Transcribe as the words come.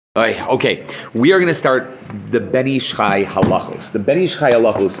All right, okay, we are going to start the Ish Chai Halachos. The Ish Chai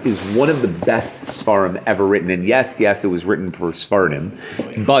Halachos is one of the best Sfarim ever written. And yes, it was written for Sfarim,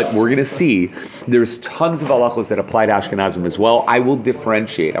 but we're going to see there's tons of halachos that apply to Ashkenazim as well. I will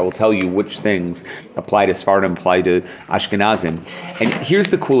differentiate. I will tell you which things apply to Sfarim, apply to Ashkenazim. And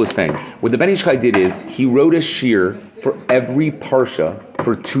here's the coolest thing. What the Ish Chai did is he wrote a shir for every parsha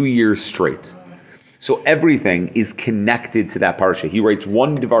for 2 years straight. So everything is connected to that parsha. He writes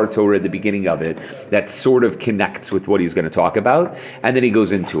one Devar Torah at the beginning of it that sort of connects with what he's going to talk about, and then he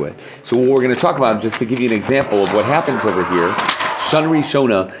goes into it. So what we're going to talk about, just to give you an example of what happens over here, Shana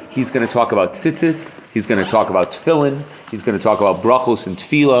Rishona, he's going to talk about tzitzis, he's going to talk about tefillin, he's going to talk about brachos and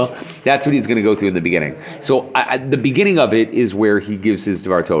tefillah. That's what he's going to go through in the beginning. So the beginning of it is where he gives his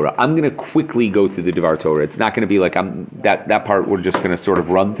Devar Torah. I'm going to quickly go through the Devar Torah. It's not going to be like that part we're just going to sort of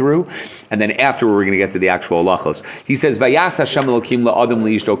run through. And then after we're going to get to the actual halachos. He says, Vayas Hashem Elokim la'adam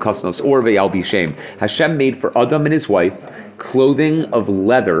li'ishto kasnos or vayal b'shem. Hashem made for Adam and his wife clothing of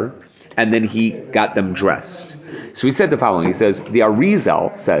leather, and then he got them dressed. So he said the following. He says, the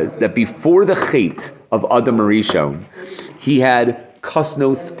Arizal says that before the Chet of Adam Rishon, he had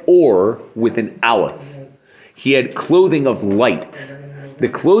kasnos or with an aleph. He had clothing of light. The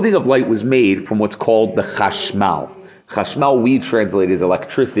clothing of light was made from what's called the chashmal. Chashmal we translate as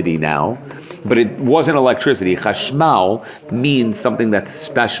electricity now, but it wasn't electricity. Chashmal means something that's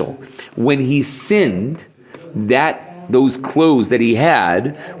special. When he sinned, those clothes that he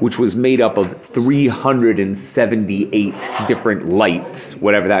had, which was made up of 378 different lights,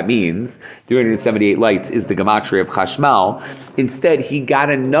 whatever that means, 378 lights is the gematria of Chashmal. Instead, he got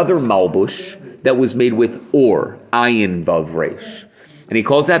another malbush that was made with or, ayin vav resh. And he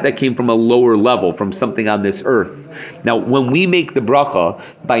calls that came from a lower level, from something on this earth. Now, when we make the bracha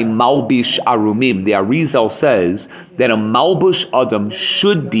by malbish arumim, the Arizal says that a malbush adam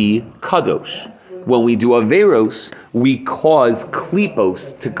should be kadosh. When we do averos, we cause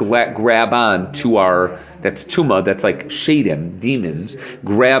klipos to grab on to our, that's tuma, that's like shadim, demons,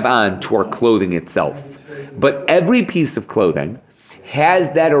 grab on to our clothing itself. But every piece of clothing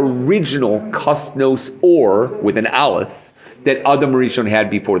has that original kasnos or with an aleph that Adam Rishon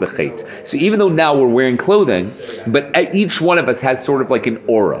had before the Chet. So even though now we're wearing clothing, but each one of us has sort of like an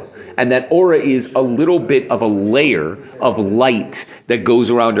aura. And that aura is a little bit of a layer of light that goes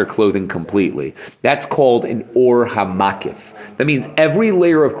around our clothing completely. That's called an or hamakif. That means every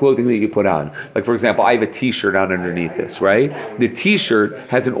layer of clothing that you put on, like for example, I have a t-shirt on underneath this, right? The t-shirt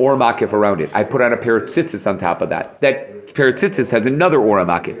has an or makif around it. I put on a pair of tzitzis on top of that. That pair of tzitzis has another Ora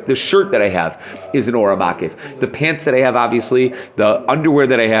Makif. The shirt that I have is an Ora Makif. The pants that I have, obviously, the underwear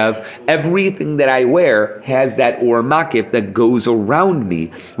that I have, everything that I wear has that Ora Makif that goes around me,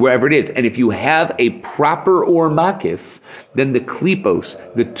 wherever it is. And if you have a proper Ora Makif, then the klipos,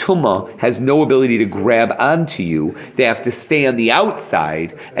 the tuma, has no ability to grab onto you. They have to stay on the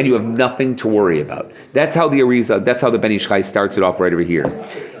outside, and you have nothing to worry about. That's how the Arizal, that's how the Ish Chai starts it off right over here.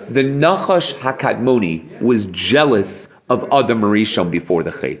 The Nachash HaKadmoni was jealous of Adam Rishon before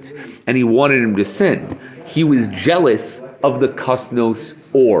the Chet, and he wanted him to sin. He was jealous of the kasnos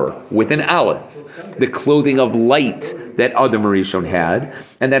or with an aleph, the clothing of light that Adam Rishon had,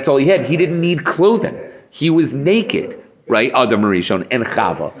 and that's all he had. He didn't need clothing. He was naked, right? Adam Rishon and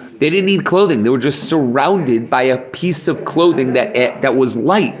Chava. They didn't need clothing. They were just surrounded by a piece of clothing that was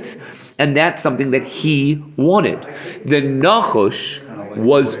light, and that's something that he wanted. The Nachash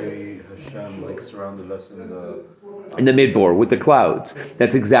was Hashem like surrounded us in the midbar with the clouds.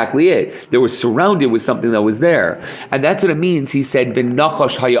 That's exactly it. They were surrounded with something that was there. And that's what it means. He said,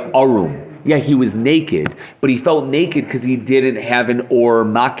 V'nachash haya arum. Yeah, he was naked, but he felt naked because he didn't have an or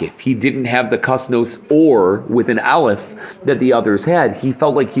makif. He didn't have the kasnos or with an aleph that the others had. He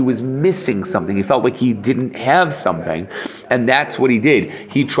felt like he was missing something. He felt like he didn't have something. And that's what he did.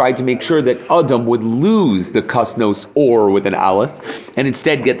 He tried to make sure that Adam would lose the kasnos or with an aleph and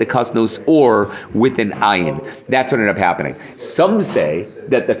instead get the kasnos or with an ayin. That's what ended up happening. Some say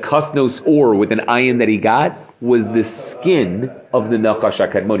that the kasnos or with an ayin that he got was the skin of the Nachash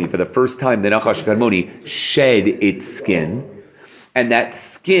HaKadmoni. For the first time, the Nachash HaKadmoni shed its skin, and that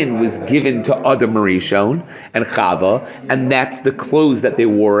skin was given to Adam Rishon and Chava, and that's the clothes that they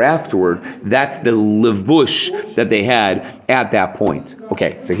wore afterward. That's the levush that they had at that point.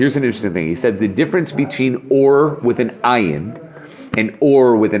 Okay, so here's an interesting thing. He said the difference between or with an ayin and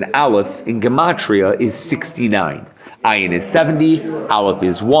or with an aleph in gematria is 69. Ayin is 70, Aleph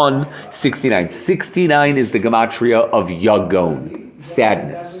is 1, 69. 69 is the gematria of Yagon,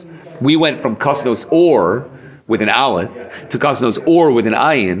 sadness. We went from Kasnos or with an aleph, to kasnos or with an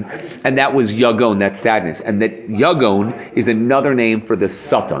ayin, and that was yagon, that's sadness. And that yagon is another name for the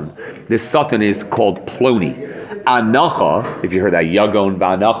satan. This satan is called ploni. Anacha, if you heard that, yagon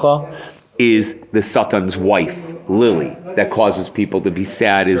v'anacha, is the satan's wife, Lily, that causes people to be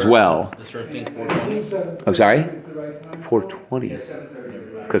sad as well. Is her thing 420? I'm sorry? 420?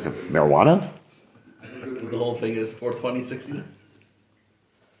 Because of marijuana? Because the whole thing is 420, 60?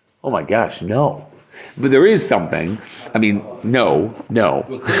 Oh my gosh, no. But there is something. I mean, no.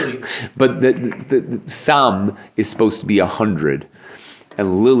 Well, clearly. But the Sam is supposed to be 100,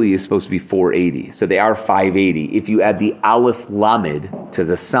 and Lily is supposed to be 480. So they are 580. If you add the Aleph Lamed to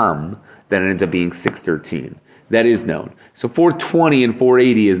the Sam, then it ends up being 613. That is known. So 420 and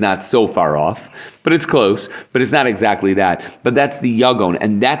 480 is not so far off, but it's close, but it's not exactly that. But that's the Yagon,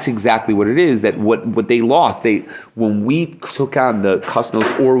 and that's exactly what it is, that what they lost. When we took on the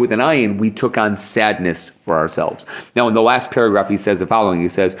Kusnos or with an ayin, we took on sadness for ourselves. Now in the last paragraph he says the following, he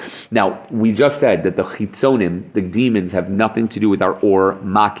says, now we just said that the Chitzonim, the demons, have nothing to do with our or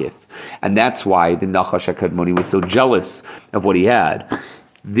makif, and that's why the Nachash HaKadmoni was so jealous of what he had.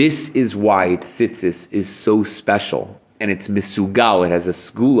 This is why tzitzis is so special, and it's misugal. It has a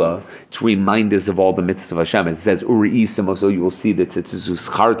skula to remind us of all the mitzvahs of Hashem. It says uri'isim, so you will see that tzitzis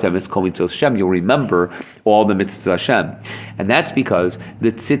uschartem is kol mitzvahs Hashem. You'll remember all the mitzvahs of Hashem, and that's because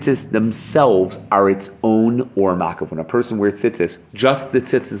the tzitzis themselves are its own or makav. When a person wears tzitzis, just the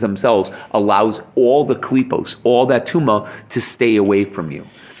tzitzis themselves allows all the klipos, all that tuma, to stay away from you.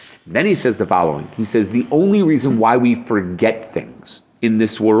 And then he says the following. He says the only reason why we forget things in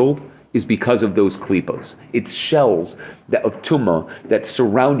this world is because of those klipos. It's shells of tumah that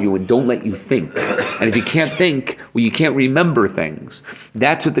surround you and don't let you think. And if you can't think, well, you can't remember things.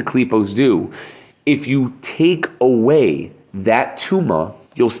 That's what the klipos do. If you take away that tumah,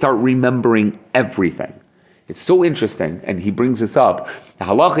 you'll start remembering everything. It's so interesting, and he brings this up. The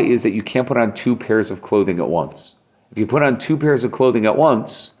halacha is that you can't put on 2 pairs of clothing at once. If you put on 2 pairs of clothing at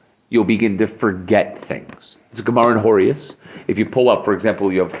once, you'll begin to forget things. It's a Gemara in Horius. If you pull up, for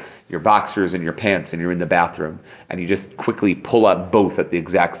example, you have your boxers and your pants and you're in the bathroom, and you just quickly pull up both at the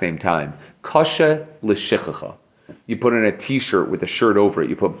exact same time. Kasha l'shichacha. You put on a t-shirt with a shirt over it,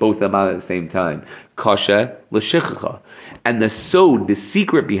 you put both of them on at the same time. Kasha l'shichacha. And the sod, the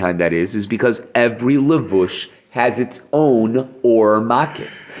secret behind that is because every levush has its own or makif,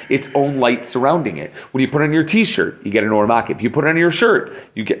 its own light surrounding it. When you put on your t-shirt, you get an or makif. If you put on your shirt,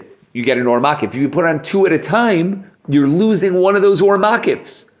 you get an or makif. If you put on 2 at a time, you're losing one of those or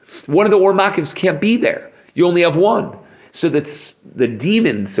makifs. One of the or makifs can't be there. You only have one. So that the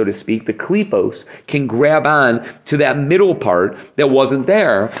demons, so to speak, the klipos, can grab on to that middle part that wasn't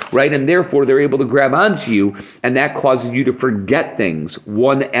there, right? And therefore they're able to grab onto you, and that causes you to forget things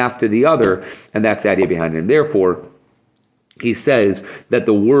one after the other, and that's the idea behind it. And therefore, he says that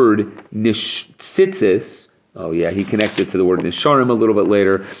the word nishtzitzis, oh yeah, he connects it to the word nisharim a little bit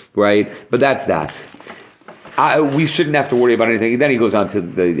later, right? But that's that. We shouldn't have to worry about anything. Then he goes on to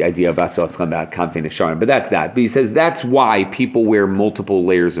the idea of asos chamat kamfe nisharim, but that's that. But he says that's why people wear multiple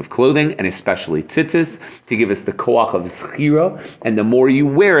layers of clothing, and especially tzitzis, to give us the koach of zchira. And the more you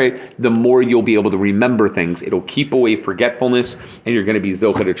wear it, the more you'll be able to remember things. It'll keep away forgetfulness, and you're going to be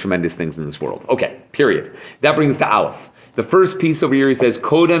zocheh to tremendous things in this world. Okay, period. That brings us to Aleph. The first piece over here, he says,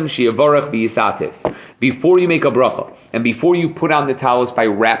 Kodem shiavarach v'yisativ. Before you make a bracha, and before you put on the talis by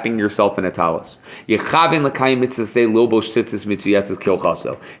wrapping yourself in a talis, Yechavin l'kayim mitzvah say lobosh tzitzis mitzvah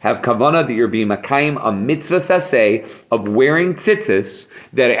kilchaso. Have kavana that you're being makayim a mitzvah saseh of wearing tzitzis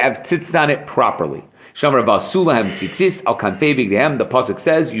that have tzitzis on it properly. Shamar v'asulahem tzitzis al kanfei bigdehem. The pasuk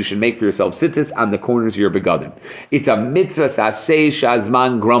says you should make for yourself tzitzis on the corners of your begadim. It's a mitzvah saseh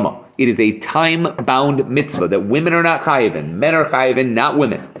shazman grama. It is a time-bound mitzvah that women are not chayivin, men are chayivin, not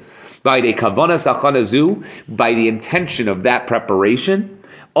women. By the kavanas achanazu, by the intention of that preparation,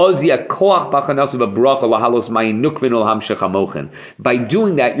 by doing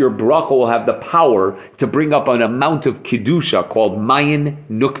that, your bracha will have the power to bring up an amount of kedusha called mayin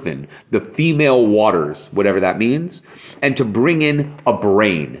nukvin, the female waters, whatever that means, and to bring in a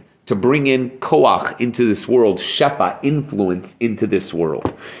brain, to bring in koach into this world, shefa, influence into this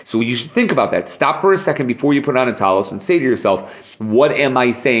world. So you should think about that. Stop for a second before you put on a talis and say to yourself, what am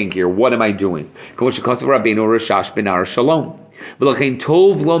I saying here? What am I doing? V'lachein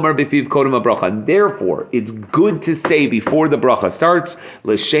tov lomar b'fiv kodem habracha. And therefore, it's good to say before the bracha starts,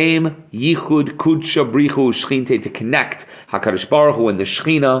 l'shem yichud kudsha brichu shchinte, to connect HaKadosh Baruch Hu and the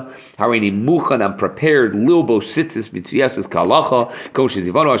Shechina. Hareini muchan, I'm prepared. Lilbo sitzis mitziyasis kalacha. Kosh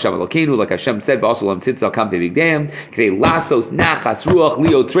zivano Hashem Elokeinu, like Hashem said, v'asolam tzitz al kampe bigdam. K'dei lasos nachas ruach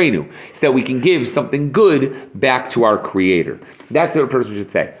lio trenu, so that we can give something good back to our Creator. That's what a person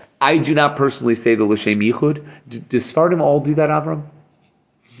should say. I do not personally say the L'Shem Yichud. Does Sfardim all do that, Avram?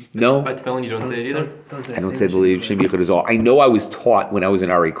 No? By tefillin, you don't say it either? I don't say the L'Shem Yichud at all. I know I was taught when I was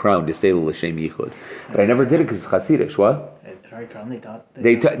in Ari Crown to say the L'Shem Yichud, but I never did it because it's Hasidish. What? At Ari Crown, they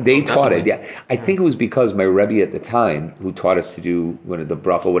taught it, yeah. I think it was because my Rebbe at the time, who taught us to do when the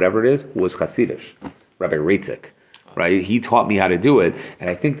bracha, whatever it is, was Hasidish, Rabbi Reitzik. Right, he taught me how to do it, and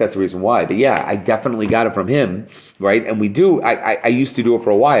I think that's the reason why. But yeah, I definitely got it from him, right? And we do. I used to do it for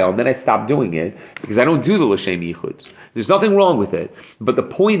a while, and then I stopped doing it because I don't do the L'Shem Yichuds. There's nothing wrong with it, but the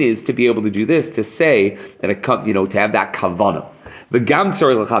point is to be able to do this, to say that to have that kavanah. And then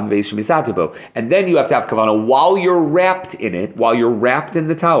you have to have kavanah while you're wrapped in it, while you're wrapped in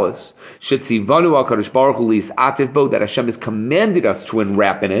the talis. That Hashem has commanded us to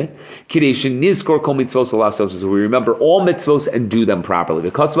enwrap in it. So we remember all mitzvos and do them properly.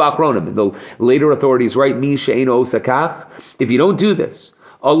 The later authorities write, if you don't do this,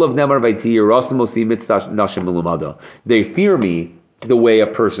 they fear me the way a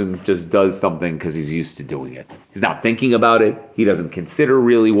person just does something because he's used to doing it. He's not thinking about it. He doesn't consider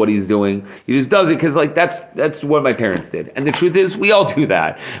really what he's doing. He just does it because that's what my parents did. And the truth is, we all do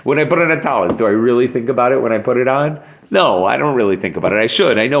that. When I put on a talis, do I really think about it when I put it on? No, I don't really think about it. I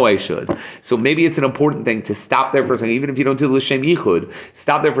should. I know I should. So maybe it's an important thing to stop there for a second. Even if you don't do the L'Shem Yichud,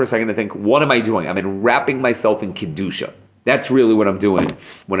 stop there for a second and think, what am I doing? I'm enwrapping myself in Kedusha. That's really what I'm doing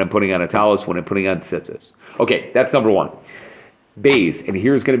when I'm putting on a talis, when I'm putting on tzitzis. Okay, that's number one. Beis, and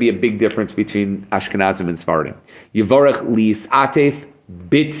here's going to be a big difference between Ashkenazim and Sfardim. Yivarech li'isatef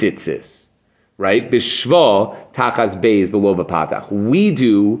bitzitzis, right? Bishva tachas beis v'lo v'patach. We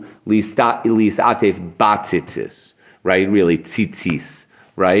do li'isatef batzitzis, right? Really tzitzis,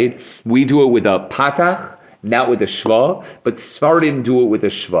 right? We do it with a patach, not with a shva, but Sfardim do it with a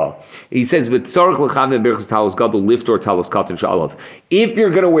shva. He says, "V'tzarich l'chavim berachos talos gadol liftor talos katan shalav." If you're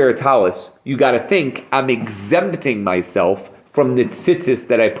going to wear a talis, you got to think, I'm exempting myself from the tzitzis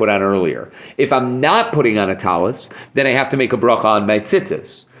that I put on earlier. If I'm not putting on a talis, then I have to make a bracha on my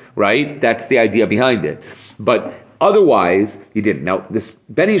tzitzis, right? That's the idea behind it. But otherwise, you didn't. Now, this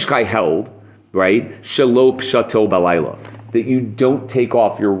Ben Ish Chai held, right, shelo pshato balayla, that you don't take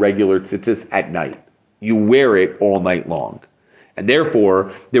off your regular tzitzis at night. You wear it all night long. And therefore,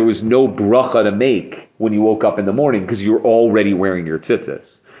 there was no bracha to make when you woke up in the morning because you were already wearing your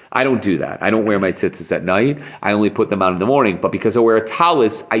tzitzis. I don't do that. I don't wear my tzitzis at night. I only put them on in the morning. But because I wear a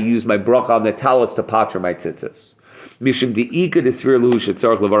talis, I use my bracha on the talis to pater my tzitzis. Mishum de'ika desvir lehu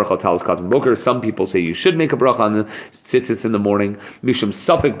shetzarach levarach al talis katan boker. Some people say you should make a bracha on the tzitzis in the morning. Mishum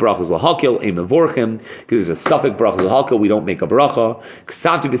safek brachas lahakil eim mevorchim, because there's a safek brachas lahakil, we don't make a bracha.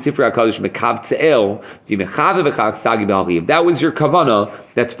 Ksavti b'sifrei hakadosh mekav tze'el di mechave b'chak sagi b'halchi. If that was your kavana,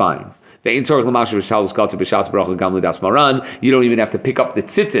 that's fine. You don't even have to pick up the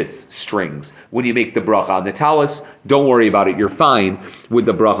tzitzis strings when you make the bracha on the talis. Don't worry about it. You're fine with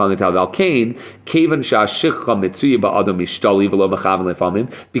the bracha on the talis.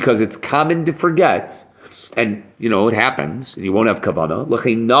 Because it's common to forget. And, it happens, and you won't have kavanah.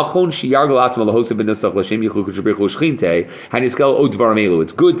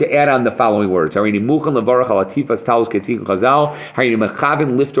 It's good to add on the following words. I'm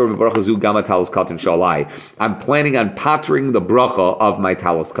planning on pattering the bracha of my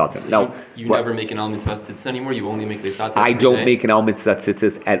talis katan. Now, you never make an al mitzvah tzitzis anymore? You only make lisat? I don't make an al mitzvah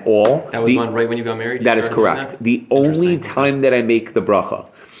tzitzis at all. That was one right when you got married? That is correct. The only time that I make the bracha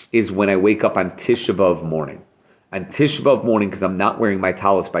is when I wake up on Tisha B'Av morning. On Tisha B'Av morning, because I'm not wearing my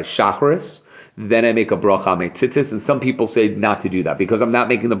talis by Shacharis, then I make a bracha on my tzitzis. And some people say not to do that. Because I'm not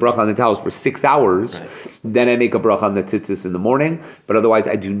making the bracha on the talis for 6 hours, right, then I make a bracha on the tzitzis in the morning. But otherwise,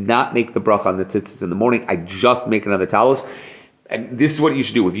 I do not make the bracha on the tzitzis in the morning. I just make it on the talis. And this is what you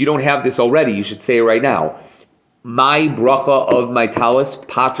should do. If you don't have this already, you should say it right now. My bracha of my talis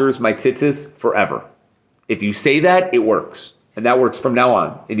paters my tzitzis forever. If you say that, it works. And that works from now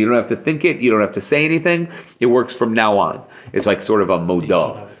on. And you don't have to think it. You don't have to say anything. It works from now on. It's like sort of a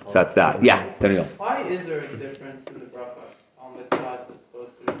modah. So that's that. Yeah, Daniel. Why is there a difference in the bracha on mitzvahs as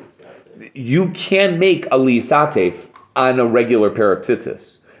opposed to lisatef? You can make a lisatef on a regular pair of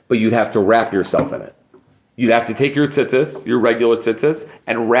tzitzis, but you'd have to wrap yourself in it. You'd have to take your tzitzis, your regular tzitzis,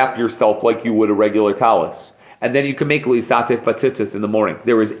 and wrap yourself like you would a regular talis. and then you can make lisatif batzitzis in the morning.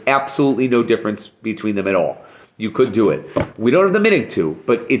 There is absolutely no difference between them at all. You could do it. We don't have the minhag to,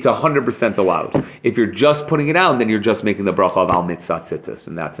 but it's 100% allowed. If you're just putting it on, then you're just making the bracha of al mitzvah tzitzis,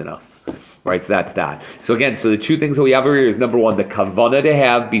 and that's enough. Right, so that's that. So again, so the two things that we have over here is number one, the kavana to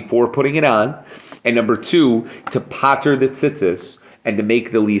have before putting it on, and number two, to pater the tzitzis and to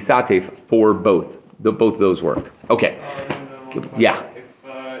make the lisatif for both. Both of those work. Okay. Yeah. If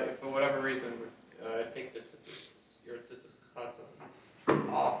for whatever reason, take the tzitzis, your tzitzis cut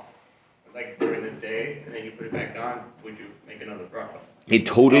off, like during the day, and then you put it back on, would you make another bracha? It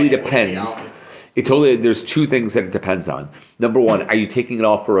totally depends. There's two things that it depends on. Number one, are you taking it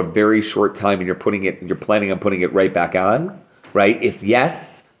off for a very short time and you're planning on putting it right back on? Right? If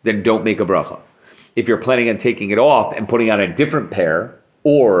yes, then don't make a bracha. If you're planning on taking it off and putting on a different pair,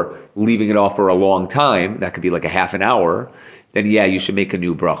 or leaving it off for a long time, that could be like a half an hour, then yeah, you should make a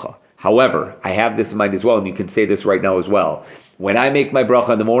new bracha. However, I have this in mind as well, and you can say this right now as well. When I make my bracha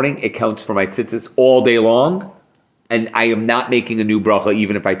in the morning, it counts for my tzitzis all day long, and I am not making a new bracha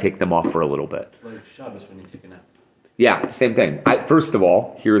even if I take them off for a little bit. Like Shabbos when you take a nap. Yeah, same thing. First of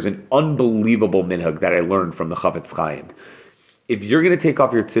all, here's an unbelievable minhag that I learned from the Chavetz Chaim. If you're going to take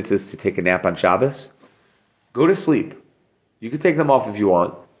off your tzitzis to take a nap on Shabbos, go to sleep. You can take them off if you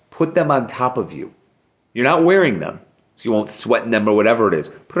want. Put them on top of you. You're not wearing them, so you won't sweat in them or whatever it is.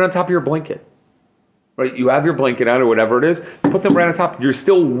 Put it on top of your blanket. Right? You have your blanket on or whatever it is. Put them right on top. You're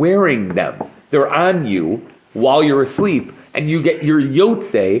still wearing them. They're on you while you're asleep, and you get your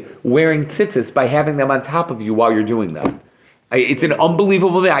yotze wearing tzitzis by having them on top of you while you're doing that. It's an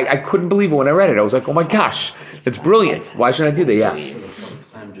unbelievable thing. I couldn't believe it when I read it. I was like, oh my gosh, it's brilliant. Why should I do that? Yeah. So the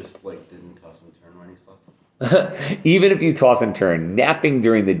first time just like didn't toss and turn when he slept. Even if you toss and turn, napping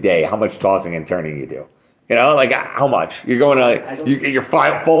during the day, how much tossing and turning you do? You know, like how much? You're going to, you're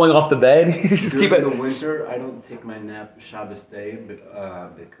falling off the bed. You just keep it. In the winter, I don't take my nap Shabbos day,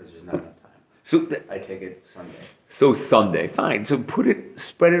 but because there's not enough time. So I take it Sunday. So Sunday, fine. So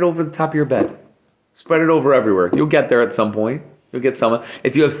spread it over the top of your bed. Spread it over everywhere. You'll get there at some point. You'll get some.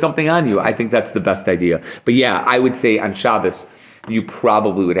 If you have something on you, I think that's the best idea. But yeah, I would say on Shabbos, you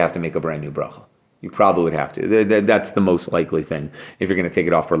probably would have to make a brand new bracha. You probably would have to. That's the most likely thing if you're going to take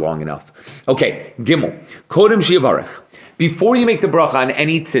it off for long enough. Okay, Gimel. Kodem shivarech. Before you make the bracha on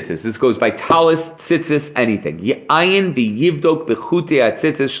any tzitzis, this goes by talis, tzitzis, anything. Ayin v'yivdok b'chutei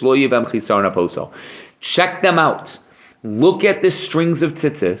tzitzis shlo yivem chisar naposo. Check them out. Look at the strings of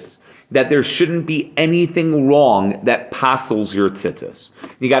tzitzis, that there shouldn't be anything wrong that passels your tzitzis.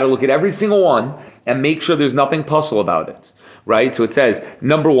 You got to look at every single one and make sure there's nothing puzzle about it. Right? So it says,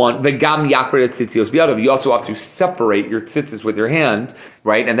 number one, v'gam yakred tzitzios biyadav. You also have to separate your tzitzis with your hand,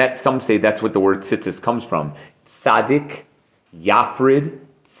 right? And that some say that's what the word tzitzis comes from. Tzadik, yafrid,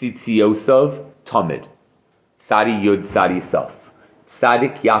 tzitziosav, tamid. Tzadi yud, tzadi saf.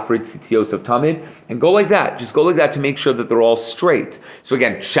 Tzadik, yafrid, tzitziosav, tamid. And go like that. Just go like that to make sure that they're all straight. So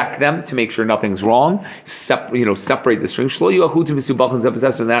again, check them to make sure nothing's wrong. Separate the string. Shlo yuachutim misubachim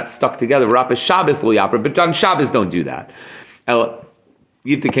zebazes, and that's stuck together. Rappa Shabbos lo yafrid. But on Shabbos, don't do that.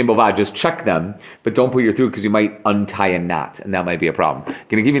 Just check them, but don't put your through because you might untie a knot, and that might be a problem. I'm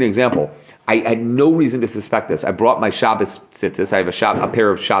going to give you an example. I had no reason to suspect this. I brought my Shabbos tzitzis. I have a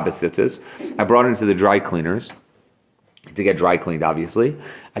pair of Shabbos tzitzis. I brought them to the dry cleaners to get dry cleaned, obviously.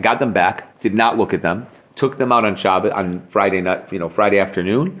 I got them back, did not look at them, took them out on Shabbos, on Friday night, Friday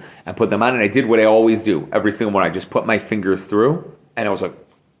afternoon, and put them on, and I did what I always do. Every single one, I just put my fingers through, and I was like,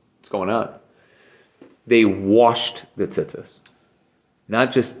 what's going on? They washed the tzitzis.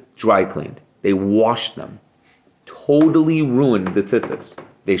 Not just dry cleaned. They washed them. Totally ruined the tzitzis.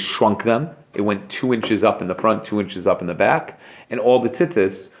 They shrunk them. It went 2 inches up in the front, 2 inches up in the back. And all the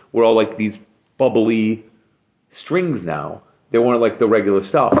tzitzis were all like these bubbly strings now. They weren't like the regular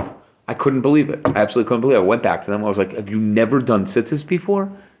stuff. I couldn't believe it. I absolutely couldn't believe it. I went back to them. I was like, have you never done tzitzis before?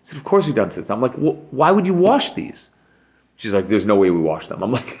 I said, of course we've done tzitzis. I'm like, why would you wash these? She's like, there's no way we wash them.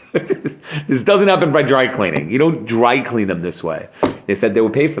 I'm like, this doesn't happen by dry cleaning. You don't dry clean them this way. They said they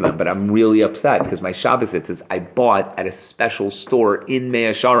would pay for them, but I'm really upset because my Shabbos tzitzis I bought at a special store in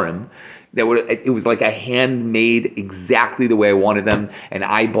Mea Sharim. It was like a handmade exactly the way I wanted them, and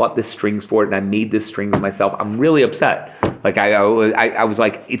I bought the strings for it, and I made the strings myself. I'm really upset. Like I was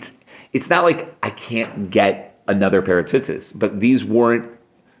like, it's not like I can't get another pair of tzitzis, but these weren't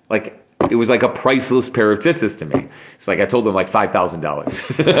like. It was like a priceless pair of tzitzis to me. It's like I told them like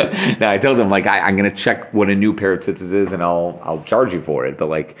 $5,000. Now I told them like I'm going to check what a new pair of tzitzis is and I'll charge you for it. But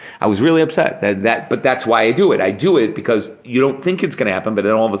like I was really upset but that's why I do it. I do it because you don't think it's going to happen, but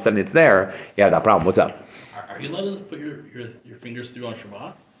then all of a sudden it's there. Yeah, that problem. What's up? Are you allowed to put your fingers through on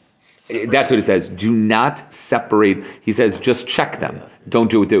Shabbat? That's what it says. Do not separate. He says just check them. Don't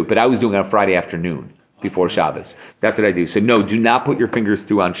do it. But I was doing it on Friday afternoon before Shabbos. That's what I do. So no, do not put your fingers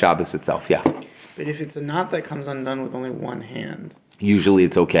through on Shabbos itself. Yeah. But if it's a knot that comes undone with only one hand, Usually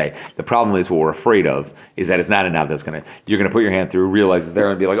it's okay. The problem is what we're afraid of is that it's not a knot you're gonna put your hand through, realize it's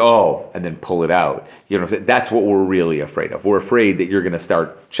there, and be like, oh, and then pull it out. You know what I'm saying? That's what we're really afraid of. We're afraid that you're gonna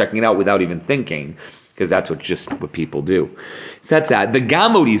start checking it out without even thinking, because that's what people do. So that's that. The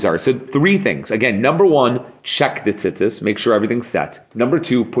gamodis are, so three things. Again, number one, check the tzitzis, make sure everything's set. Number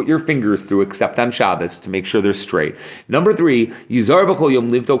two, put your fingers through, except on Shabbos, to make sure they're straight. Number three, yizar b'chol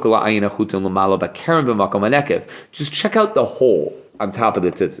yom livdok la'ayin achutin l'mala b'kerem b'makom hanekev. Just check out the hole on top of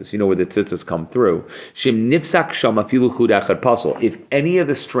the tzitzis, where the tzitzis come through. Shim nifsak sham afilu chud echad pasul. If any of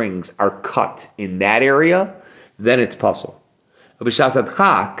the strings are cut in that area, then it's pasul. If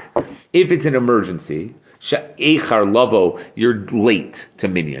it's an emergency, you're late to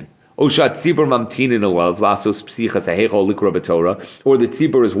minyan. Or the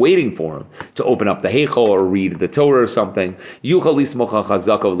tzibur is waiting for him to open up the heichal or read the Torah or something. You can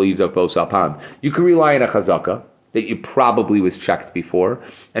rely on a chazaka that you probably was checked before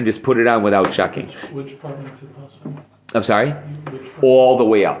and just put it on without checking. Which part makes it possible? I'm sorry? All the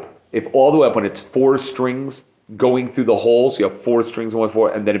way up. If all the way up, when it's 4 strings going through the holes, you have 4 strings, 1,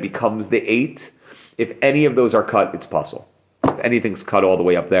 4, and then it becomes the 8. If any of those are cut, it's puzzle. If anything's cut all the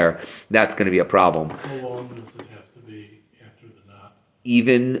way up there, that's going to be a problem. How long does it have to be after the knot?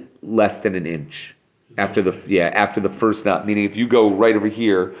 Even less than an inch after the first knot. Meaning, if you go right over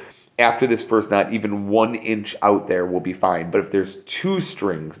here after this first knot, even 1 inch out there will be fine. But if there's 2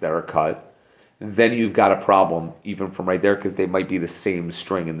 strings that are cut, then you've got a problem even from right there, because they might be the same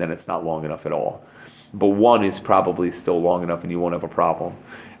string, and then it's not long enough at all. But 1 is probably still long enough, and you won't have a problem.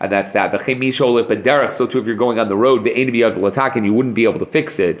 And that's that. So too, if you're going on the road, and you wouldn't be able to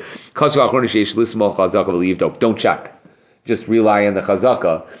fix it. Don't check. Just rely on the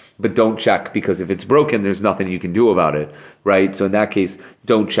chazaka, but don't check, because if it's broken, there's nothing you can do about it, right? So in that case,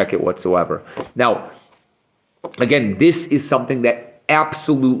 don't check it whatsoever. Now, again, this is something that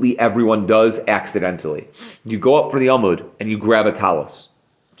absolutely everyone does accidentally. You go up for the Amud and you grab a talus.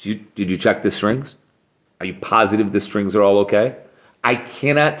 Did you check the strings? Are you positive the strings are all okay? I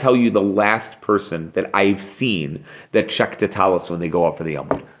cannot tell you the last person that I've seen that checked a talus when they go up for the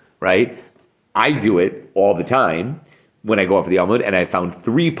Amud, right? I do it all the time when I go up for the Amud, and I found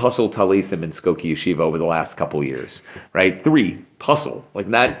 3 puzzle talesim in Skokie Yeshiva over the last couple of years, right? 3 puzzle, like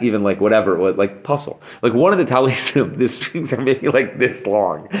not even like whatever, like puzzle. Like one of the talesim, the strings are maybe like this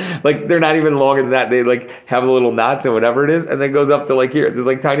long. Like they're not even longer than that. They like have little knots and whatever it is, and then goes up to like here. There's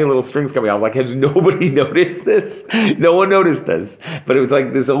like tiny little strings coming out. I'm like, has nobody noticed this? No one noticed this. But it was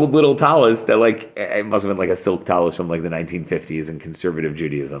like this old little talus that like, it must have been like a silk talus from like the 1950s in conservative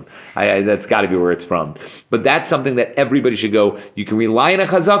Judaism. That's got to be where it's from. But that's something that everybody should go. You can rely on a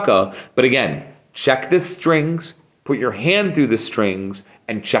chazaka, but again, check the strings, put your hand through the strings,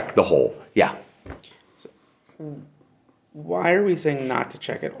 and check the hole. Yeah. why are we saying not to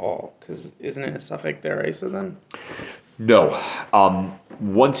check at all? Because isn't it a suffix deraisa then? No.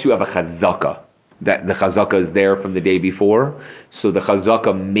 Once you have a chazaka, that the chazaka is there from the day before, so the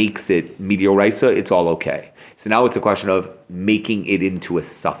chazaka makes it midioraisa, it's all okay. So now it's a question of making it into a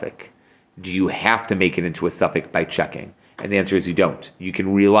suffix. Do you have to make it into a suffix by checking? And the answer is you don't. You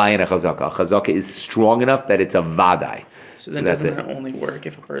can rely on a chazaka. A chazaka is strong enough that it's a vadai. So then doesn't that only work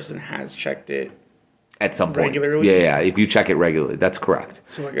if a person has checked it at some point? Regularly? Yeah. If you check it regularly, that's correct.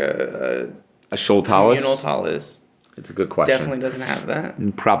 So like a shol talis? Communal talis. It's a good question. Definitely doesn't have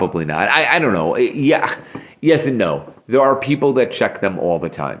that. Probably not. I don't know. Yeah. Yes and no. There are people that check them all the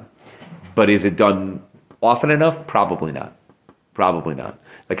time. But is it done often enough? Probably not. Probably not.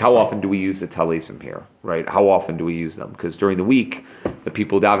 Like how often do we use the talisim here, right? How often do we use them? Because during the week, the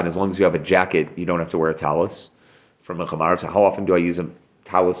people daven, as long as you have a jacket, you don't have to wear a talis from a chamar. So how often do I use a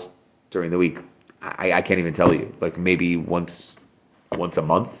talis during the week? I can't even tell you. Like maybe once a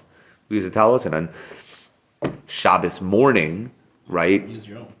month we use a talis, and on Shabbos morning, right? Use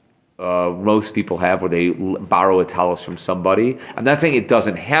your own. Most people have where they borrow a talis from somebody. I'm not saying it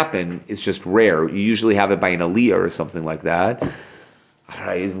doesn't happen. It's just rare. You usually have it by an aliyah or something like that.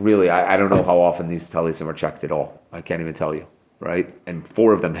 I don't know how often these talisim are checked at all. I can't even tell you, right? And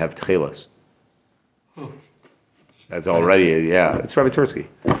 4 of them have tchelas. That's already, yeah. It's Rabbi Tursky.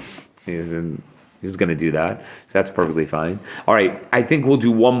 He's going to do that. So that's perfectly fine. All right. I think we'll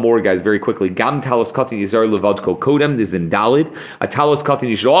do one more, guys, very quickly. Gam talos katan yizar levadko kodem. This is in Dalid. A talos katan,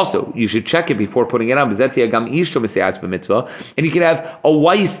 you should check it before putting it on. Gam ishto misayas b'mitzvah. And you can have a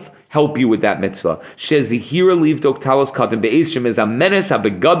wife help you with that mitzvah. Shezihira livdok talos katan be'eishim is amenes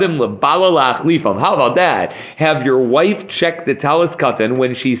habegadim lebala lachlifam. How about that? Have your wife check the talos katan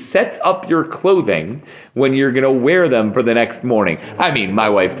when she sets up your clothing when you're going to wear them for the next morning. I mean, my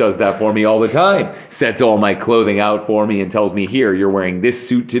wife does that for me all the time. Sets all my clothing out for me and tells me, here, you're wearing this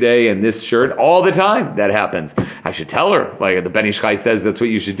suit today and this shirt. All the time that happens. I should tell her, like the Ben Ish Chai says that's what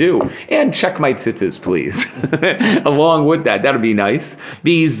you should do. And check my tzitzis, please. Along with that, that'll be nice.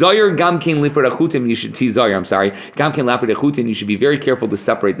 Be zayir gamkin lifrachutim, you should tizayir, I'm sorry. Gamkin lifrachutim, you should be very careful to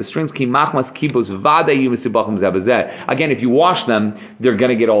separate the strings. Ki machmas kibos vade yumisubachim zabazeh. Again, if you wash them, they're going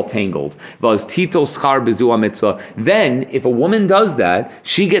to get all tangled. Vaz tito schar bezu mitzvah. Then, if a woman does that,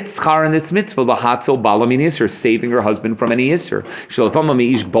 she gets schar in this mitzvah, lahatzel balamin isser, saving her husband from any isser.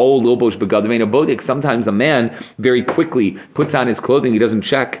 Sometimes a man very quickly puts on his clothing, he doesn't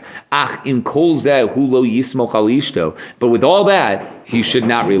check. But with all that, he should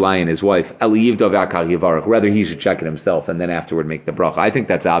not rely on his wife. Rather, he should check it himself and then afterward make the bracha. I think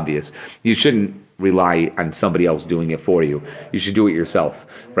that's obvious. You shouldn't rely on somebody else doing it for you. You should do it yourself,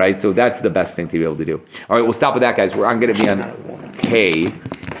 right? So that's the best thing to be able to do. All right, we'll stop with that, guys. I'm going to be on K.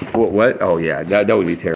 What? Oh, yeah, that would be terrible.